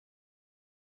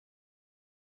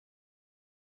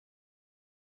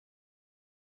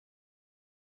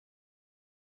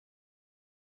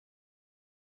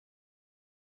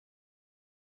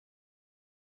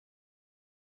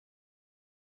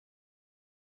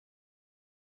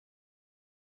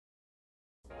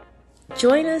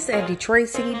Join us at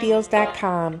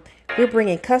DetroitCityDeals.com. We're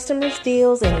bringing customers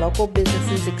deals and local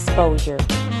businesses exposure.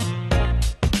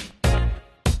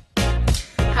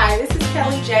 Hi, this is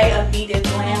Kelly J of Be Dip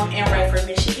Glam in Redford,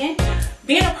 Michigan.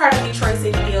 Being a part of Detroit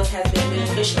City Deals has been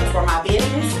beneficial for my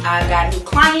business. I've got new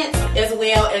clients as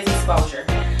well as exposure.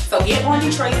 So get on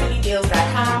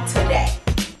DetroitCityDeals.com today.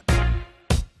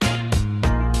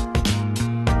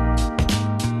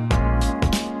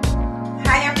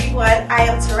 Hi everyone, I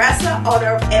am Teresa,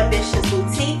 owner of Ambitious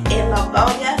Boutique in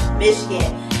Livonia, Michigan.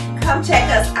 Come check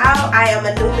us out. I am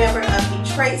a new member of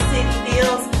Detroit City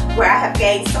Deals, where I have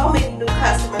gained so many new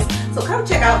customers. So come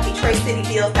check out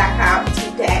DetroitCityDeals.com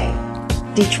today.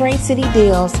 Detroit City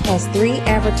Deals has 3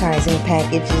 advertising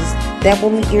packages that will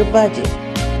meet your budget.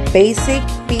 Basic,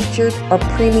 featured, or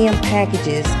premium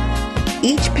packages.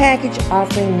 Each package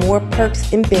offering more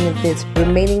perks and benefits,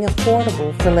 remaining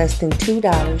affordable for less than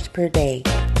 $2 per day.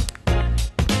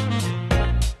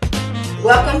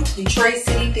 Welcome to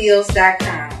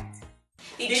DetroitCityDeals.com.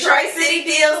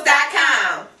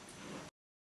 DetroitCityDeals.com.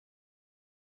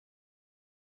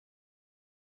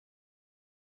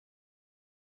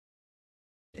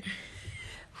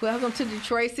 Welcome to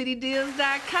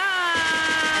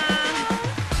DetroitCityDeals.com.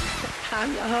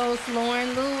 I'm your host,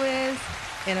 Lauren Lewis.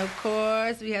 And of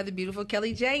course, we have the beautiful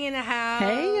Kelly J in the house.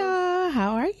 Hey, y'all.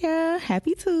 How are ya?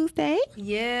 Happy Tuesday.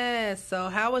 Yes. So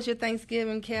how was your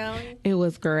Thanksgiving, Kelly? It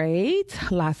was great.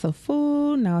 Lots of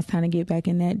food. Now it's time to get back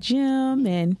in that gym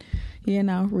and,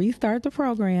 restart the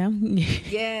program.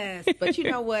 Yes. But you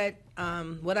know what?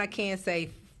 What I can say,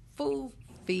 food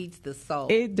feeds the soul.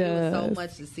 It does. It was so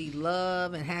much to see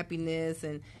love and happiness.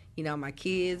 And, my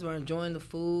kids were enjoying the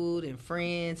food and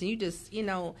friends. And you just,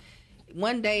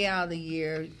 one day out of the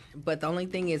year, but the only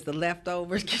thing is the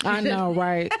leftovers. I know,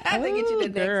 right? I think get you the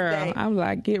girl, next day. I'm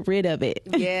like, get rid of it.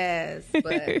 Yes,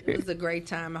 but it was a great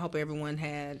time. I hope everyone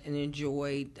had and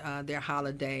enjoyed their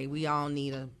holiday. We all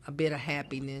need a bit of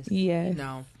happiness. Yes.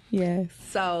 Yes.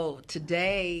 So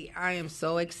today I am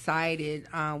so excited.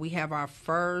 We have our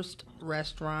first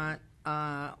restaurant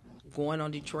going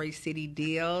on Detroit City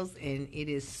Deals, and it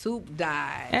is Soup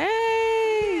Dive.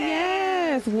 Hey,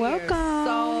 yes. Welcome.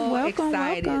 So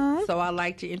excited. Welcome. So I'd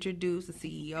like to introduce the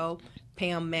CEO,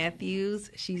 Pam Matthews.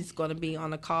 She's going to be on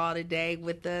the call today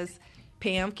with us.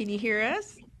 Pam, can you hear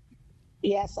us?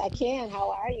 Yes, I can.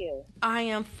 How are you? I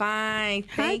am fine.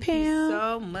 Thank Hi, you Pam.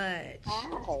 so much.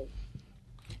 Hi.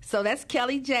 So that's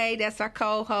Kelly J. That's our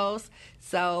co-host.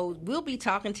 So we'll be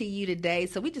talking to you today.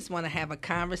 So we just want to have a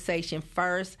conversation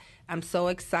first. I'm so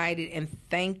excited and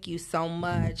thank you so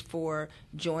much for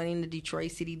joining the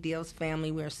Detroit City Deals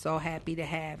family. We're so happy to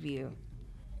have you.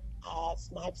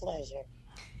 It's my pleasure.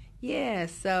 Yeah,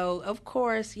 so of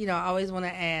course, I always want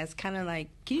to ask, kind of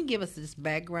like, can you give us this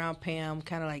background, Pam,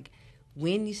 kind of like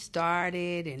when you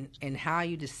started and how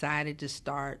you decided to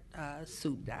start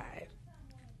Soup Dive?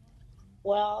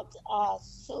 Well,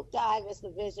 Soup Dive is the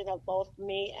vision of both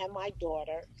me and my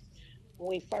daughter.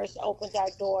 We first opened our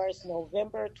doors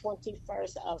November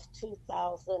 21st of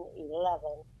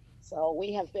 2011. So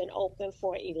we have been open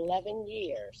for 11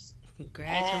 years.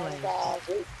 Congratulations. And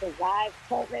we survived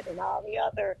COVID and all the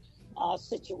other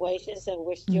situations, and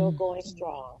we're still going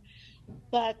strong.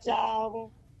 But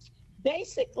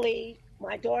basically,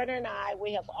 my daughter and I,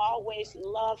 we have always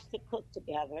loved to cook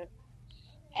together.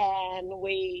 And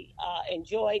we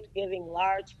enjoyed giving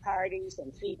large parties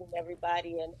and feeding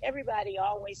everybody. And everybody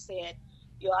always said,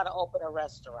 you ought to open a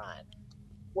restaurant.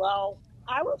 Well,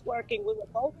 we were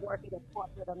both working in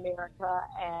corporate America.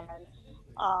 And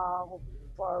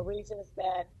for reasons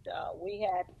that we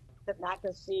could not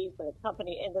conceive, the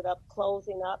company ended up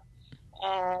closing up.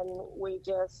 And we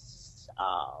just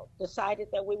decided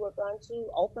that we were going to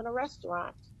open a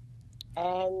restaurant.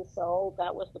 And so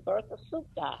that was the birth of Soup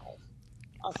Dive.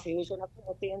 A fusion of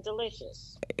healthy and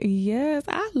delicious. Yes,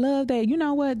 I love that. You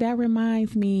know what? That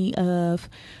reminds me of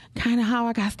kind of how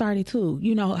I got started too.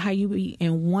 You know, how you be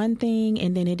in one thing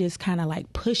and then it just kind of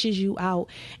like pushes you out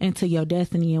into your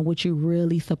destiny and what you're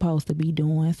really supposed to be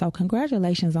doing. So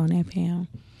congratulations on that, Pam.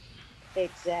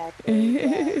 Exactly.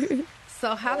 Yes.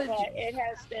 So how did you... It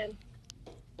has been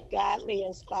godly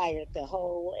inspired, the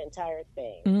whole entire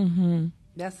thing. Mm-hmm.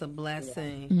 That's a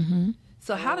blessing. Yeah. Mm-hmm.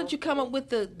 So how did you come up with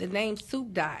the name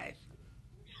Soup Dive?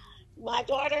 My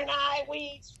daughter and I,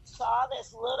 we saw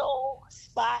this little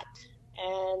spot,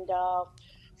 and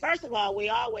first of all, we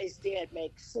always did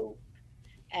make soup,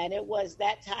 and it was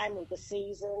that time of the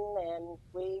season, and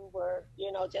we were,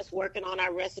 just working on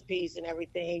our recipes and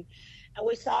everything, and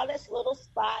we saw this little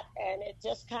spot, and it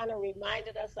just kind of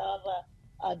reminded us of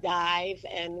a dive,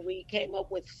 and we came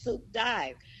up with Soup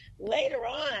Dive. Later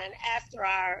on, after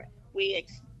our we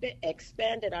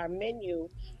expanded our menu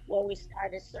when we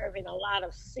started serving a lot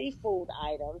of seafood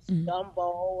items,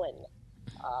 gumbo and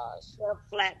shrimp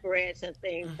flatbreads and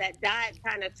things. That diet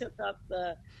kind of took up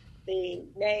the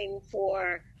name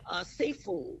for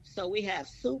seafood. So we have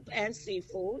soup and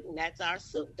seafood, and that's our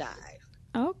soup dive.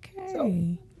 Okay. So,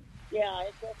 yeah,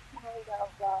 it just kind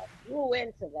of grew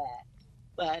into that.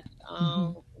 But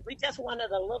we just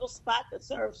wanted a little spot to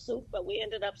serve soup, but we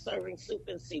ended up serving soup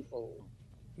and seafood.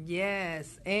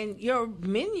 Yes, and your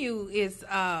menu is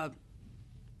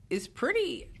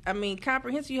pretty, I mean,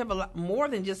 comprehensive. You have a lot more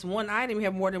than just one item. You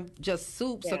have more than just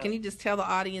soup. Yeah. So can you just tell the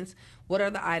audience what are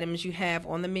the items you have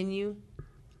on the menu?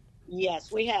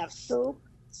 Yes, we have soup,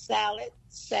 salad,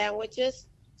 sandwiches,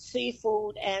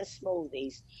 seafood, and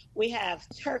smoothies. We have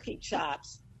turkey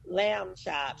chops, lamb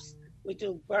chops. We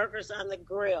do burgers on the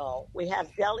grill. We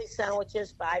have deli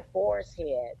sandwiches by Boar's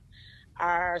Head.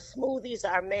 Our smoothies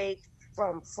are made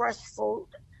from fresh fruit,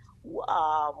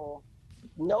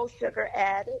 no sugar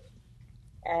added.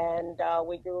 And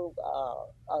we do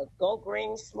Go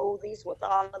Green smoothies with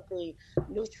all of the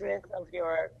nutrients of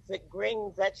your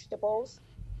green vegetables.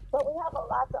 So we have a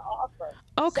lot to offer.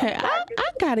 Okay, I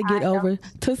got to get over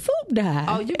to Soup Dive.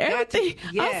 Oh, you got to.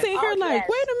 Yes. I'm sitting here like,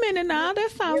 wait a minute now.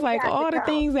 That sounds like all the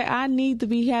things that I need to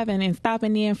be having and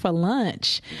stopping in for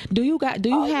lunch. Do you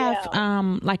have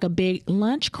like a big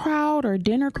lunch crowd or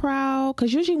dinner crowd?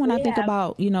 Because usually when I think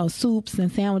about, soups and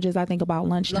sandwiches, I think about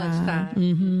lunchtime.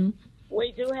 Mm-hmm.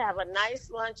 We do have a nice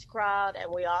lunch crowd, and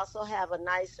we also have a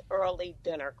nice early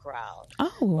dinner crowd.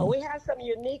 Oh. But we have some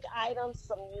unique items,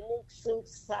 some unique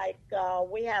soups, like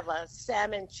we have a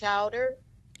salmon chowder.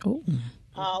 Oh.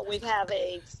 We have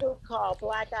a soup called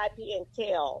black eyed pea and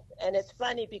kale. And it's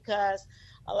funny because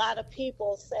a lot of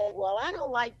people say, well, I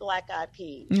don't like black eyed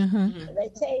peas. Mm-hmm. And they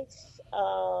taste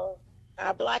our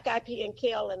black eyed pea and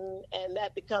kale, and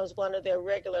that becomes one of their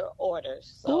regular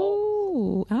orders. So.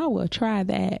 Ooh, I will try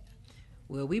that.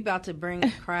 Well, we about to bring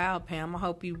a crowd, Pam. I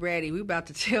hope you're ready. We about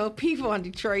to tell people on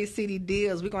Detroit City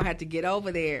Deals. We're going to have to get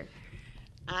over there.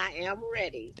 I am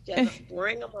ready. Just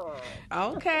bring them on.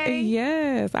 Okay.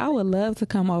 Yes, I would love to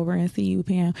come over and see you,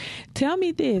 Pam. Tell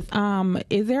me this: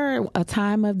 is there a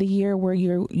time of the year where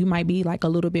you might be like a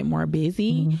little bit more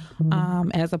busy,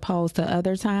 as opposed to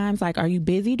other times? Like, are you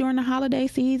busy during the holiday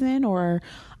season, or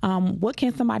what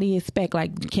can somebody expect?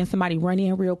 Like, can somebody run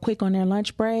in real quick on their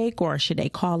lunch break, or should they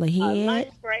call ahead?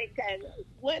 Lunch break and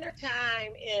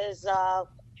wintertime is.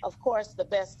 Of course, the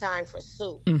best time for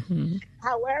soup. Mm-hmm.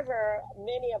 However,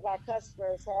 many of our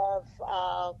customers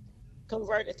have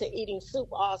converted to eating soup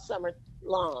all summer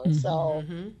long. Mm-hmm.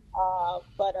 So,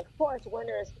 but of course,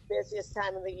 winter is the busiest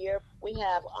time of the year. We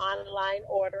have online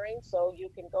ordering, so you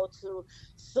can go to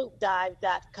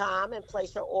soupdive.com and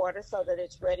place your order so that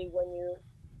it's ready when you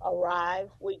arrive.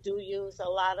 We do use a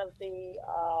lot of the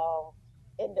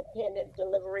independent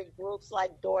delivery groups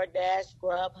like DoorDash,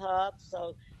 Grubhub,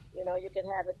 so you can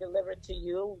have it delivered to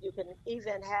you. You can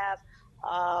even have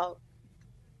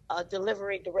a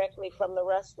delivery directly from the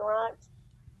restaurant.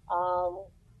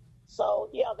 So,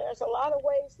 there's a lot of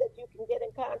ways that you can get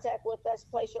in contact with us.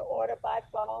 Place your order by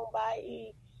phone,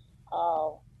 by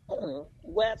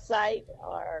website,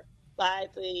 or by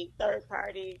the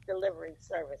third-party delivery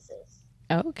services.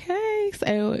 Okay,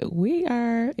 so we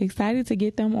are excited to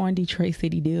get them on Detroit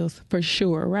City Deals for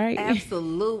sure, right?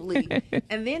 Absolutely.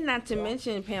 And then not to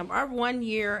mention, Pam, our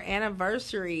 1-year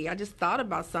anniversary, I just thought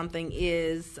about something,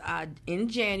 is in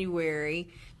January.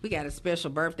 We got a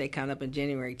special birthday coming up in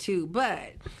January too,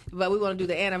 but we want to do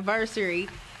the anniversary,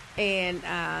 and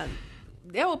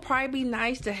that would probably be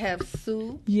nice to have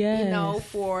soup,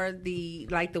 for the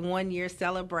 1-year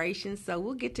celebration. So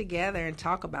we'll get together and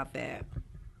talk about that.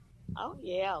 Oh,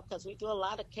 yeah, because we do a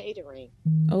lot of catering.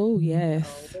 Oh,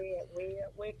 yes. So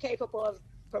we're capable of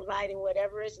providing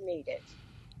whatever is needed.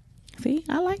 See,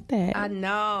 I like that. I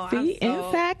know. See,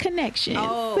 inside connection.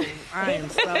 Oh, I am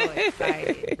so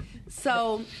excited.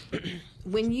 So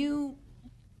you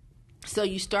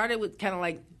started with kind of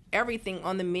like everything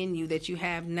on the menu that you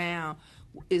have now.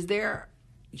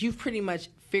 You've pretty much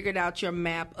figured out your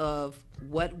map of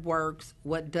what works,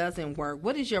 what doesn't work.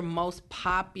 What is your most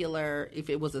popular, if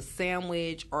it was a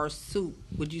sandwich or soup,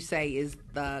 would you say is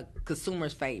the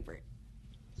consumer's favorite?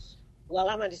 Well,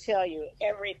 I'm going to tell you,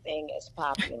 everything is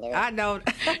popular. I know.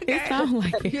 Okay. It sounds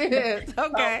like it. Yes,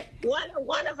 okay. So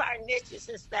one of our niches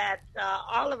is that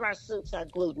all of our soups are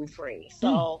gluten-free.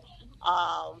 So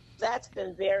that's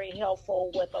been very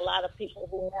helpful with a lot of people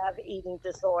who have eating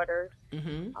disorders.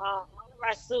 Mm-hmm. All of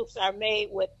our soups are made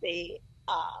with the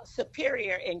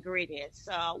superior ingredients.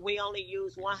 We only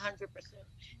use 100%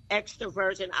 extra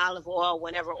virgin olive oil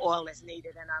whenever oil is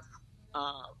needed in our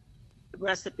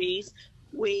recipes.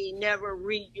 We never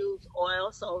reuse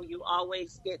oil, so you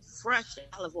always get fresh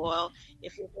olive oil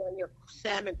if you're doing your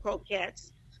salmon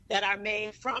croquettes that are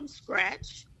made from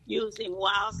scratch using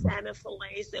wild salmon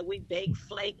fillets that we bake,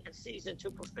 flake, and season to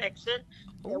perfection.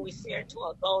 Then we sear it to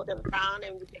a golden brown,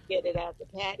 and we can get it as a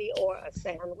patty or a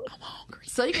sandwich.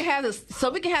 So you can have this.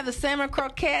 So we can have the salmon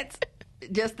croquettes,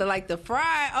 just like the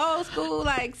fried old school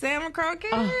like salmon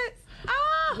croquettes. Yes,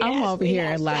 I'm over we here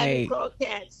have like salmon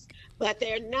croquettes, but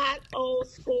they're not old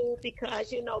school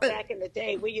because back in the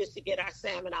day we used to get our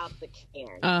salmon out the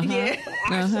can. Yeah. But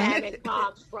our salmon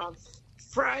comes from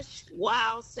fresh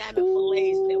wild salmon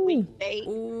fillets that we bake,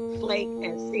 flake,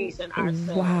 and season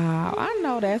ourselves. wow, I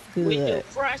know that's good. We do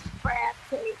fresh crab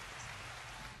cakes.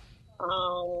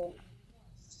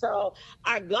 So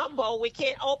our gumbo, we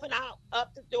can't open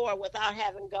up the door without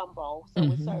having gumbo. So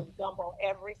we serve gumbo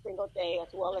every single day, as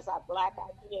well as our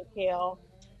black-eyed pea and kale.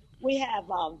 We have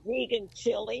vegan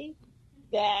chili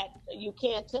that you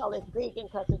can't tell it's vegan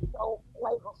because it's so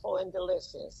flavorful and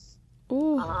delicious.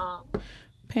 Ooh.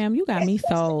 Pam, you got me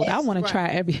sold. I want to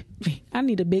try I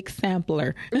need a big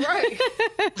sampler. Right.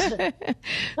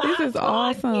 This is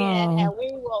awesome. And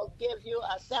we will give you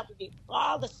a sample.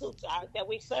 All the soups that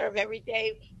we serve every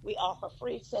day, we offer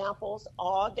free samples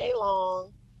all day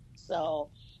long. So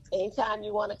anytime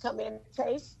you want to come in and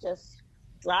taste, just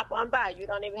drop on by. You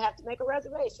don't even have to make a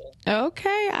reservation.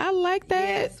 Okay, I like that.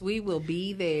 Yes, we will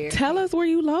be there. Tell us where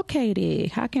you located.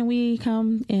 How can we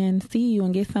come and see you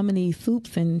and get some of these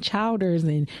soups and chowders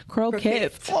and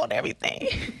croquettes and everything?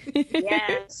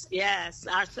 Yes.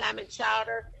 Our salmon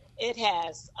chowder, it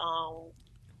has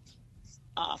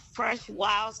fresh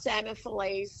wild salmon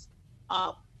fillets,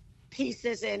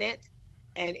 pieces in it,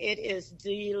 and it is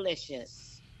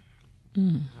delicious.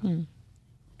 Mm-hmm.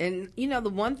 And the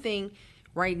one thing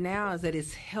right now is that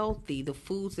it's healthy. The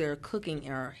foods they're cooking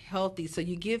are healthy. So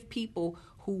you give people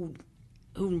who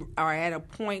are at a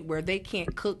point where they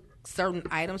can't cook certain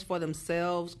items for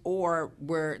themselves or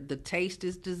where the taste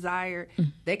is desired,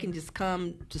 they can just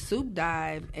come to Soup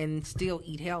Dive and still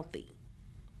eat healthy.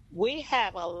 We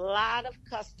have a lot of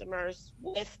customers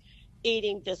with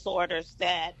eating disorders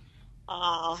that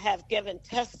have given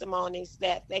testimonies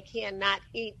that they cannot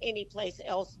eat anyplace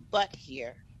else but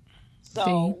here.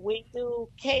 So we do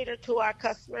cater to our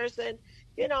customers, and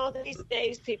these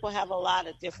days people have a lot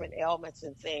of different ailments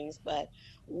and things, but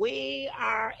we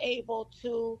are able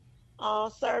to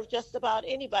serve just about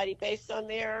anybody based on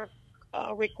their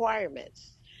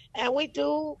requirements. And we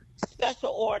do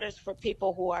special orders for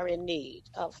people who are in need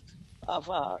of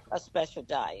a special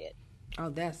diet. Oh,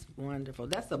 that's wonderful.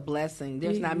 That's a blessing.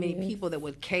 There's not many people that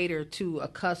would cater to a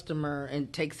customer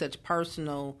and take such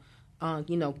personal,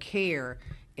 care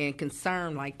and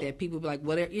concern like that. People be like,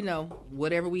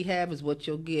 whatever we have is what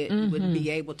you'll get. You wouldn't be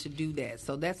able to do that.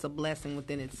 So that's a blessing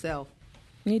within itself.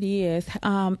 It is.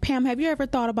 Pam, have you ever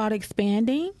thought about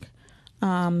expanding?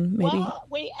 Maybe. Well,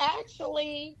 we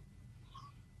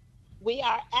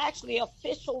are actually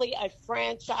officially a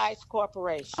franchise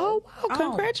corporation. Oh, wow.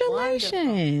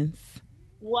 Congratulations.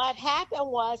 What happened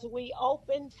was we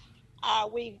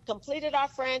completed our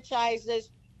franchises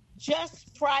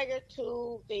just prior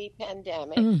to the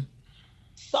pandemic,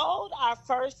 sold our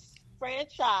first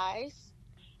franchise,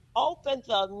 opened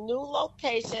the new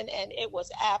location, and it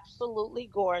was absolutely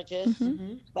gorgeous,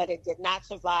 but it did not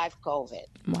survive COVID.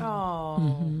 Wow.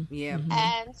 Oh, yeah.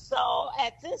 And so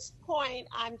at this point,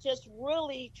 I'm just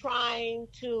really trying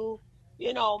to,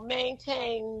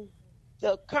 maintain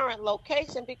the current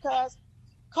location because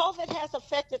COVID has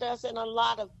affected us in a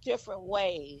lot of different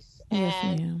ways.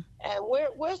 And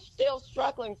we're still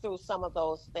struggling through some of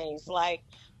those things like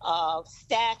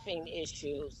staffing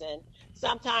issues. And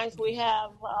sometimes we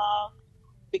have,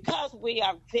 because we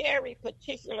are very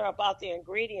particular about the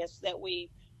ingredients that we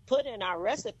put in our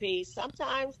recipes,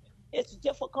 sometimes it's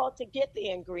difficult to get the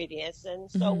ingredients. And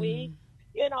so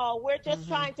we're just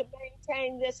trying to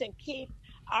maintain this and keep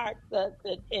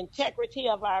the integrity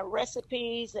of our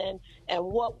recipes and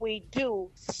what we do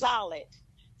solid.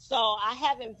 So I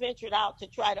haven't ventured out to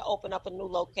try to open up a new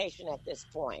location at this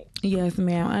point. Yes,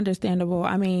 ma'am. Understandable.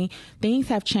 I mean, things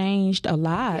have changed a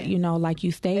lot, like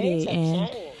you stated. And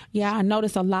I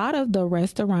noticed a lot of the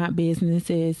restaurant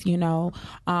businesses,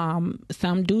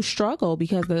 some do struggle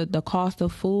because of the cost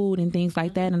of food and things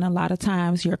like that. And a lot of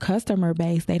times your customer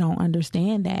base, they don't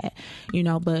understand that, but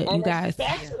and you guys.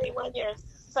 Especially when you're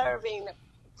serving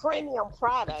premium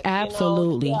product.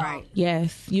 Absolutely. Right.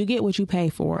 Yes. You get what you pay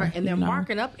for. Right. And they're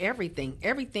marking up everything.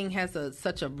 Everything has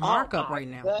such a markup right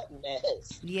now.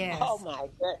 Goodness. Yes. Oh my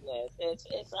goodness.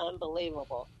 It's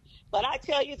unbelievable. But I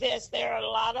tell you this, there are a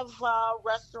lot of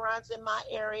restaurants in my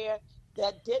area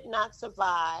that did not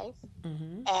survive.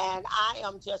 And I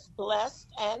am just blessed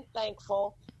and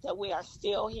thankful that we are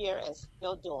still here and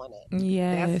still doing it.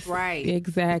 Yes, That's right.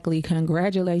 Exactly.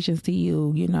 Congratulations to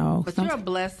you. You know, But you're a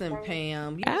blessing,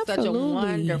 Pam. You're such a Absolutely.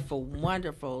 wonderful,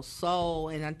 wonderful soul.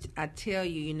 And I tell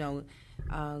you,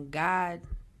 God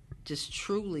just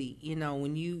truly,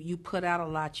 when you put out a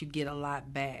lot, you get a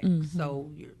lot back.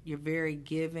 So you're very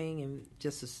giving and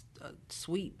just a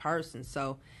sweet person.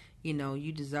 So,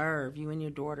 you deserve, you and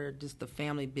your daughter, just the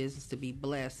family business, to be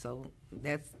blessed. So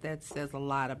that says a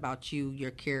lot about you, your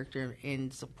character,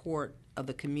 and support of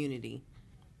the community.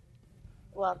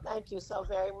 Well, thank you so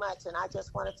very much. And I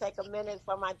just want to take a minute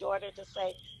for my daughter to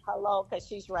say hello, because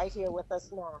she's right here with us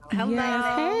now. Hello.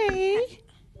 Yes, hey.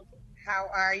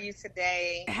 How are you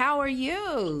today? How are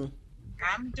you?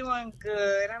 I'm doing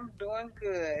good.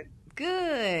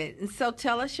 Good. And so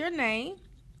tell us your name.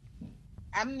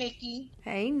 I'm Nikki.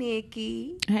 Hey,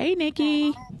 Nikki. Hey,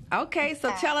 Nikki. Okay,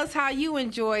 so tell us how you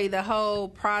enjoy the whole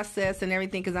process and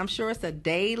everything, because I'm sure it's a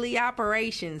daily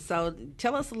operation. So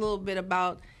tell us a little bit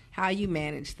about how you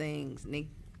manage things, Nick.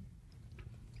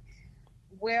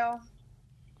 Well,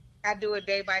 I do it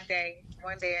day by day,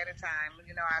 one day at a time.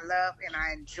 I love and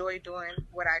I enjoy doing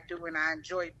what I do, and I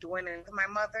enjoy doing it with my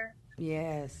mother.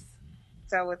 Yes.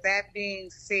 So with that being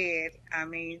said, I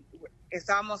mean, it's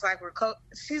almost like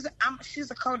she's a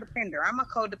codependent. I'm a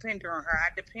codependent on her. I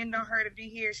depend on her to be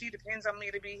here. She depends on me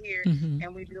to be here,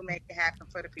 and we do make it happen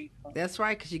for the people. That's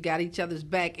right, because you got each other's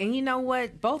back. And you know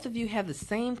what? Both of you have the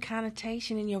same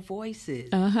connotation in your voices.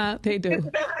 They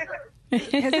do.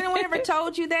 Has anyone ever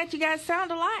told you that you guys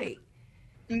sound alike?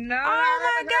 No,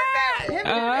 Oh my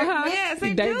God! Yes,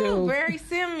 they do. Very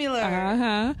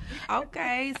similar.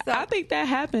 Okay, so I think that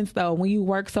happens though when you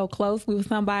work so closely with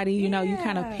somebody. You know, you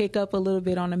kind of pick up a little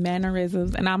bit on the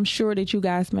mannerisms, and I'm sure that you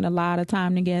guys spend a lot of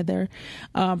time together,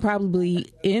 probably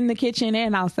in the kitchen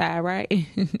and outside, right? Yes,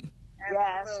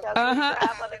 we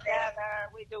travel together,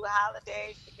 we do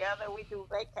holidays together, we do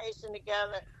vacation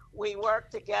together, we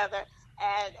work together,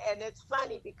 and it's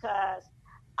funny because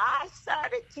I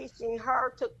started teaching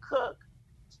her to cook.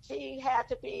 She had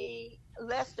to be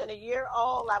less than a year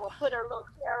old. I would put her little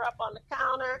chair up on the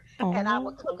counter, and I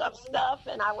would cook up stuff,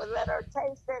 and I would let her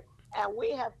taste it. And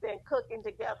we have been cooking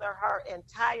together her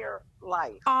entire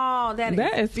life. Oh, that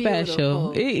is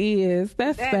special. It is.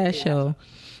 That's special.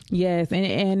 Yes,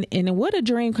 and what a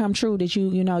dream come true that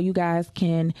you guys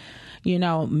can,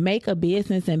 make a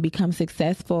business and become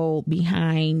successful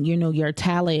behind, your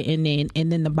talent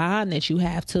and then the bond that you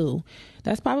have too.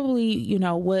 That's probably,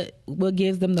 what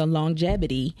gives them the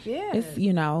longevity. Yeah. It's,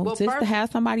 just to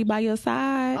have somebody by your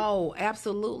side. Oh,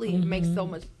 absolutely. It makes so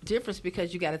much difference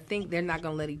because you got to think they're not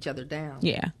going to let each other down.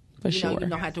 Yeah. For sure. You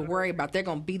don't have to worry about, they're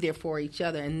going to be there for each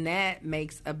other, and that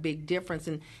makes a big difference.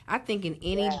 And I think in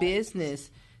any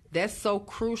business, that's so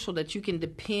crucial that you can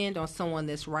depend on someone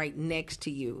that's right next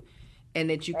to you and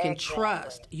that you can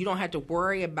trust. You don't have to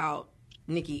worry about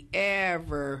Nikki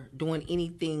ever doing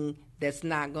anything that's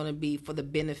not going to be for the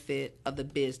benefit of the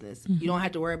business. You don't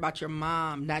have to worry about your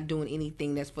mom not doing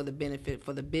anything that's for the benefit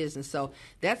for the business. So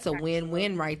that's a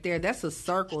win-win right there. That's a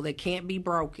circle that can't be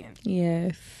broken.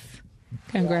 Yes.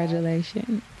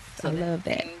 Congratulations. So I love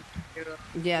that.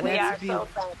 Yeah, We are that's beautiful.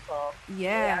 so thankful.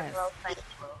 Yes. We are so thankful.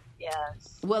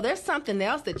 Yes. Well, there's something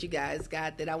else that you guys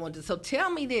got that I want to. So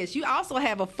tell me this. You also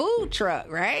have a food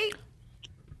truck, right?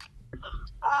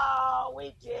 Oh,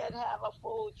 we did have a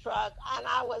food truck, and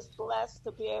I was blessed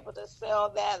to be able to sell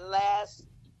that last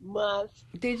month.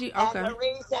 Did you? Okay. And the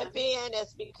reason being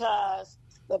is because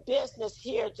the business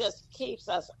here just keeps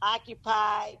us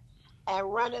occupied,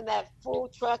 and running that food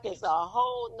truck is a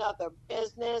whole nother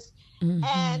business.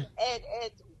 And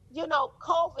it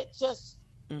COVID just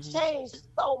changed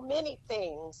so many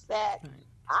things that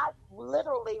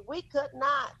we could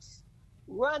not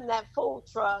run that food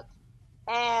truck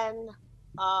and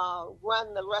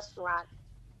run the restaurant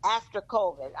after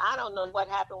COVID. I don't know what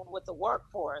happened with the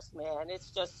workforce, man.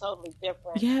 It's just totally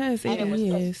different. Yes, and it was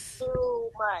is. just too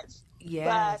much.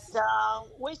 Yes. But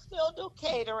we still do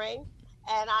catering,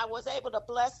 and I was able to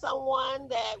bless someone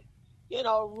that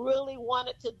really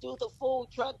wanted to do the food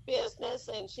truck business,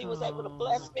 and she was able to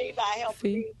bless me by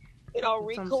helping me,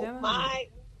 recoup my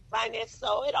finance.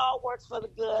 So it all works for the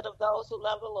good of those who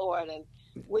love the Lord, and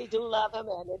we do love Him,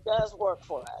 and it does work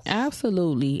for us.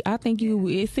 Absolutely. I think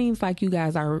it seems like you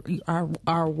guys are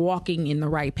walking in the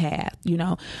right path.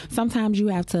 Sometimes you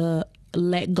have to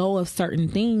let go of certain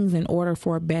things in order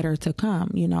for better to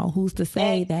come. You know, who's to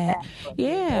say that?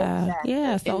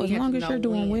 Yeah. So as long as you're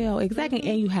doing well, exactly.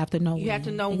 And you have to know when. You have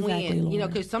to know exactly, when. Lord. You know,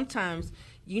 because sometimes,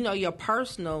 you know, your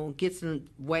personal gets in the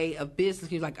way of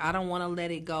business. You're like, I don't want to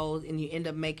let it go, and you end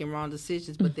up making wrong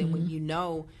decisions. But then when you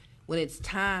know when it's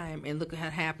time, and look at how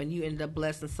it happened, you end up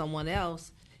blessing someone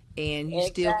else, and you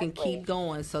still can keep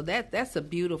going. So that's a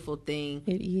beautiful thing.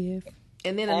 It is.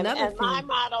 And then another thing. My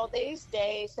motto these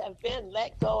days have been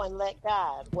let go and let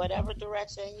God. Whatever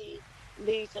direction He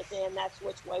leads us in, that's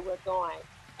which way we're going.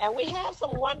 And we have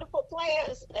some wonderful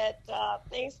plans that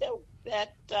things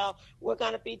that we're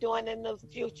going to be doing in the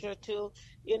future to,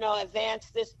 you know, advance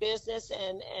this business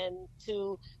and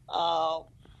to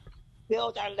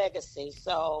build our legacy.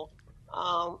 So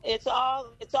it's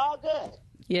all good.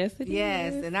 Yes, it is.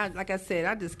 Yes, and like I said,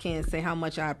 I just can't say how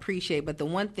much I appreciate. But the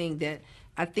one thing that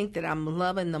I think that I'm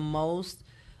loving the most,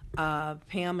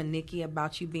 Pam and Nikki,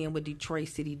 about you being with Detroit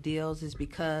City Deals is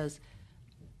because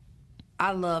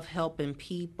I love helping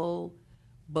people.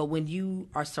 But when you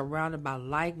are surrounded by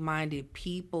like-minded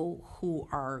people who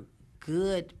are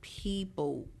good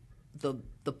people,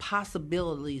 the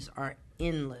possibilities are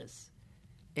endless.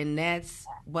 And that's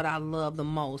what I love the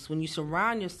most. When you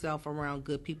surround yourself around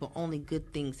good people, only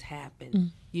good things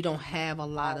happen. You don't have a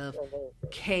lot of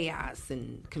chaos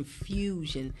and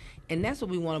confusion. And that's what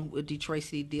we want with Detroit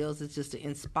City Deals, is just to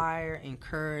inspire,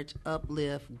 encourage,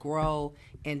 uplift, grow,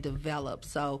 and develop.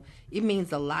 So it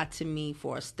means a lot to me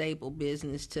for a stable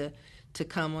business to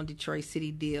come on Detroit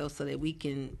City Deals so that we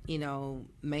can, you know,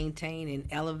 maintain and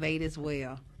elevate as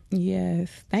well. Yes.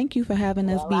 Thank you for having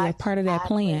us be a part of that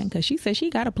plan, because she said she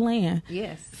got a plan.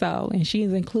 Yes. So, and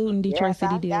she's including Detroit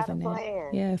City Deals in that. Plan.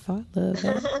 Yes, I love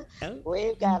that.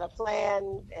 We've got a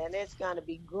plan, and it's going to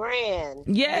be grand.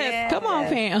 Yes. Come on,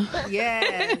 Pam.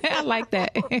 Yes. I like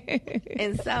that.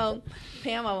 And so,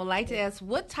 Pam, I would like to ask,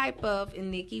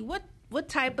 and Nikki, what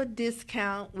type of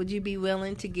discount would you be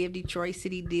willing to give Detroit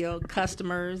City Deal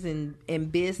customers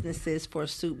and businesses for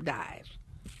Soup Dive?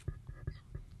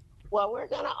 Well, we're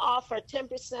going to offer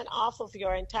 10% off of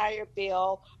your entire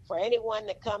bill for anyone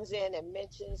that comes in and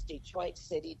mentions Detroit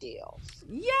City Deals.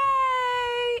 Yay!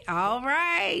 All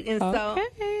right. And so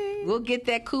we'll get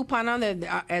that coupon on there.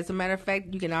 As a matter of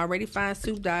fact, you can already find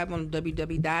Soup Dive on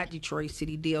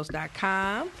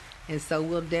www.detroitcitydeals.com. And so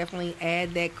we'll definitely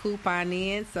add that coupon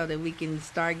in so that we can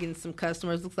start getting some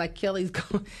customers. Looks like Kelly's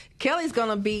going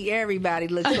to beat everybody,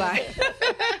 looks like.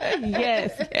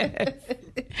 Yes.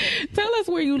 Tell us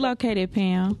where you located,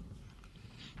 Pam.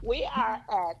 We are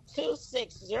at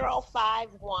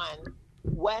 26051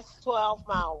 West 12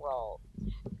 Mile Road.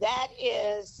 That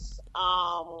is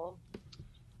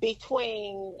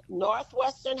between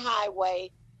Northwestern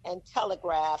Highway and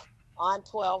Telegraph on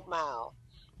 12 Mile.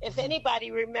 If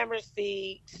anybody remembers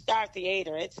the Star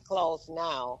Theater, it's closed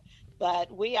now,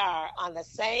 but we are on the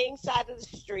same side of the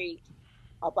street,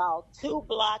 about 2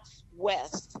 blocks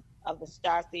west of the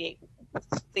Star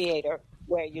Theater,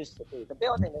 where it used to be. The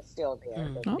building is still there.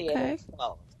 The theater is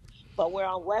closed. But we're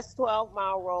on West 12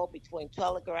 Mile Road between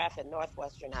Telegraph and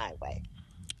Northwestern Highway.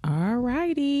 All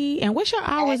righty. And what's your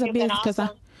hours of business? Because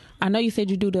I know you said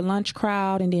you do the lunch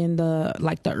crowd and then the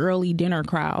early dinner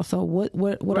crowd. So what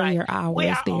are your hours we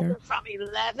are there? Open from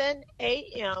 11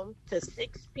 a.m. to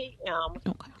 6 p.m.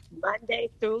 Okay. Monday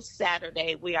through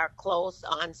Saturday. We are closed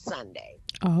on Sunday.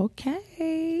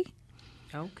 Okay.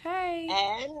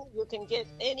 And you can get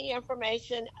any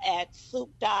information at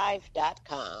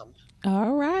soupdive.com.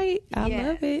 All right. I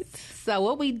love it. So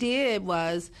what we did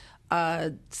was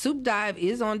Soup Dive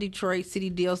is on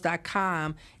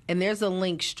DetroitCityDeals.com, and there's a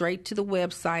link straight to the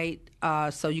website,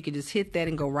 so you can just hit that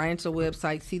and go right into the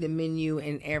website, see the menu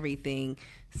and everything.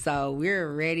 So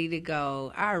we're ready to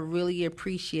go. I really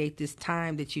appreciate this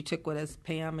time that you took with us,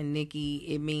 Pam and Nikki.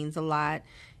 It means a lot,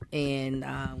 and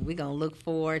we're going to look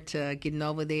forward to getting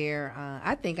over there.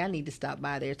 I think I need to stop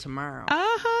by there tomorrow.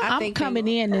 I'm coming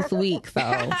in this week, so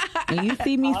when you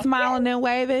see me smiling and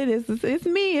waving, it's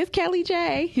me. It's Kelly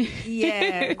J.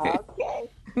 Yeah. Okay.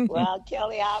 Well,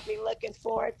 Kelly, I'll be looking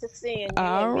forward to seeing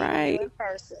you in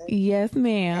person. Yes,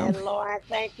 ma'am. And Lauren,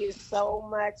 thank you so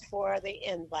much for the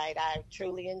invite. I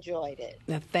truly enjoyed it.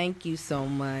 Thank you so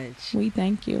much. We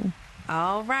thank you.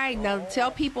 All right. Now, tell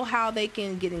people how they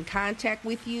can get in contact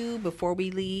with you before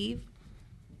we leave.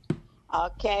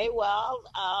 Okay. Well,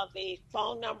 the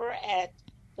phone number at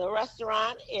the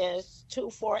restaurant is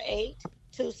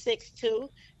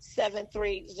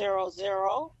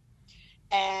 248-262-7300.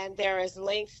 And there is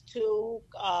links to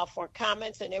for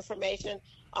comments and information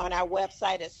on our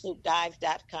website at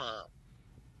soupdive.com.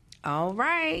 All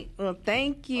right. Well,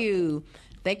 thank you.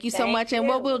 Thank you so much. And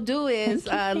what we'll do is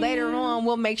later on,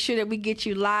 we'll make sure that we get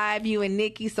you live, you and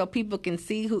Nikki, so people can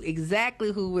see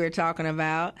exactly who we're talking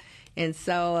about. And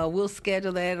so we'll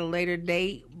schedule that at a later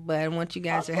date. But I want you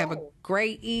guys to have a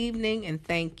great evening, and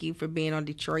thank you for being on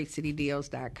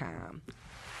DetroitCityDeals.com.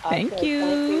 Thank you.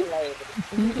 Thank you,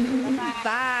 ladies.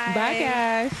 Bye. Bye,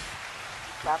 guys.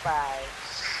 Bye-bye.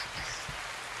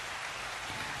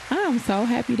 I'm so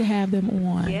happy to have them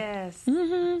on. Yes.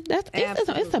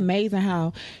 It's amazing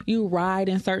how you ride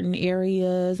in certain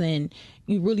areas and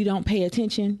you really don't pay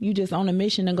attention. You just on a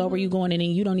mission to go where you're going, and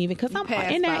then you don't even, because I'm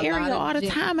in that area all the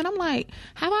time, and I'm like,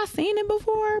 have I seen it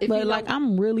before? But like,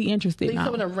 I'm really interested now.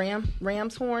 Some of the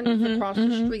Ram's Horn is across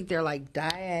the street. They're like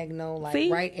diagonal, like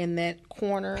right in that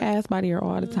corner. Pass by there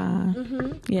all the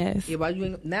time. Yes. Yeah, well,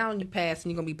 now you pass,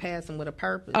 and you're gonna be passing with a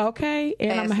purpose. Okay,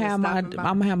 and I'm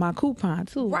gonna have my coupon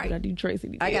too. Right. I do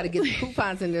Tracy. I got to get the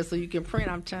coupons in there so you can print.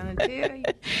 I'm trying to tell you.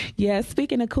 Yeah.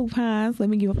 Speaking of coupons, let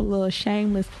me give up a little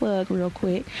shameless plug real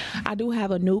quick. I do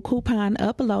have a new coupon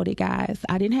uploaded, guys.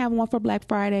 I didn't have one for Black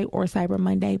Friday or Cyber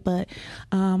Monday, but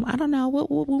I don't know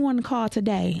what we want to call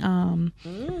today.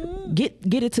 Get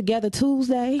it together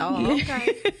Tuesday. Oh,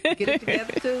 okay. Get it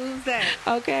together Tuesday.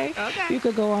 Okay. You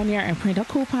could go on there and print a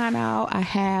coupon out. I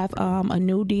have a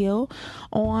new deal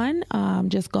on.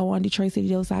 Just go on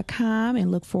DetroitCityDeals.com and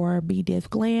look for BDiv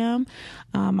Glam.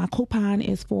 My coupon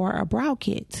is for a brow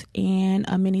kit and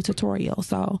a mini tutorial.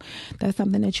 So that's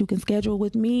something that you can schedule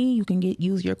with me. You can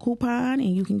use your coupon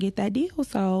and you can get that deal.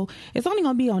 So it's only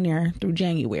going to be on there through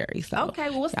January. So okay,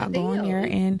 well, what's the deal? Go on there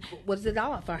and what's it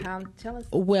all for? Tell us.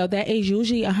 Well, that is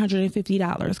usually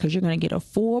 $150 because you're going to get a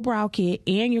full brow kit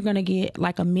and you're going to get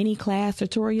like a mini class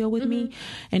tutorial with me,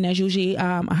 and that's usually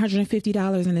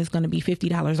 $150, and it's going to be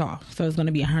 $50 off. So it's going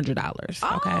to be $100.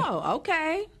 Oh,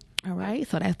 okay. All right,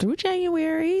 so that's through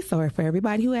January. So for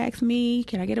everybody who asks me,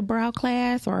 can I get a brow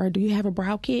class or do you have a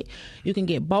brow kit? You can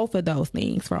get both of those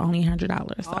things for only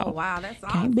 $100. So oh, wow, that's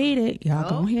awesome. Can't beat it. Y'all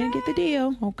go ahead and get the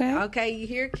deal, okay? Okay, you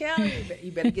hear Kelly?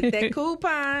 You better get that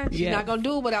coupon. She's not going to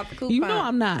do it without the coupon. You know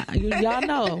I'm not. Y'all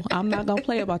know I'm not going to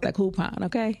play about that coupon,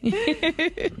 okay?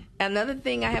 Another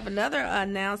thing, I have another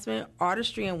announcement.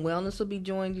 Artistry and Wellness will be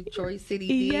joining Detroit City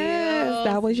Deals. Yes,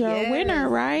 that was your winner,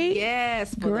 right?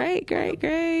 Yes. Great.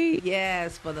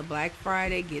 Yes, for the Black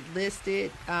Friday Get Listed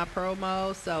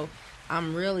promo. So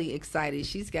I'm really excited.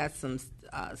 She's got some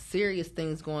serious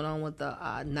things going on with the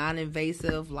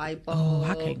non-invasive lipo. Oh,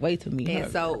 I can't wait to meet her.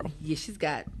 And so she's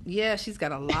got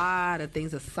a lot of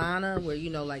things. A sauna where,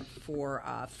 like for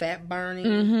fat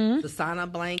burning, the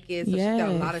sauna blankets. So she's got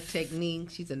a lot of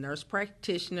techniques. She's a nurse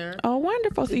practitioner. Oh,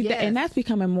 wonderful. See, and that's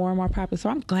becoming more and more popular. So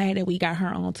I'm glad that we got her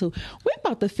on too. We're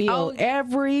about to fill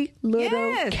every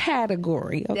little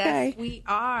category. Okay, yes, we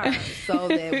are. So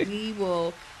that we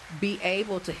will be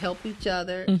able to help each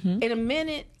other. In a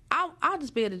minute, I'll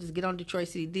just be able to just get on Detroit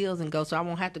City Deals and go, so I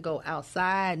won't have to go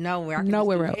outside nowhere. I can just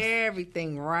do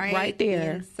everything right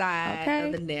there inside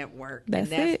of the network.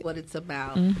 That's what it's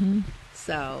about.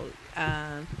 So,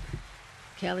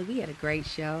 Kelly, we had a great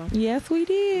show. Yes, we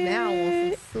did. Now I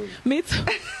want some soup. Me too.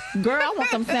 Girl, I want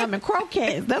some salmon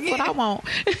croquettes. That's what I want.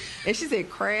 And she said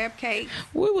crab cake.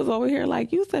 We was over here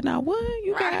like, you said, now what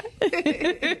you got?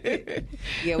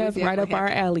 That's right up our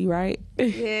alley, right?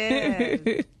 Yeah.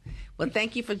 Well,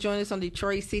 thank you for joining us on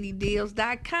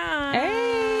DetroitCityDeals.com.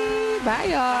 Hey, bye,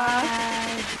 y'all.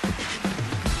 Bye.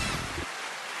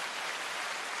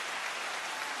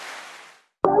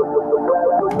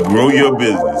 Grow your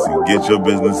business and get your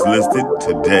business listed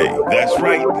today. That's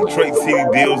right,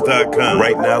 DetroitCityDeals.com.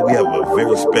 Right now, we have a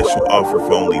very special offer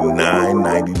for only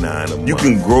 $9.99 a month. You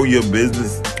can grow your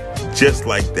business just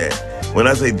like that. When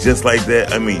I say just like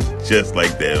that, I mean just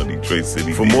like that on Detroit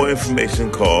City. For more information,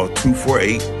 call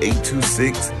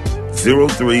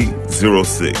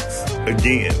 248-826-0306.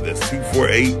 Again, that's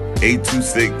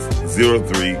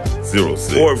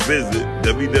 248-826-0306. Or visit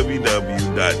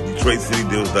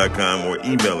www.DetroitCityDeals.com or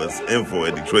email us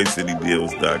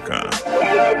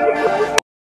info@DetroitCityDeals.com.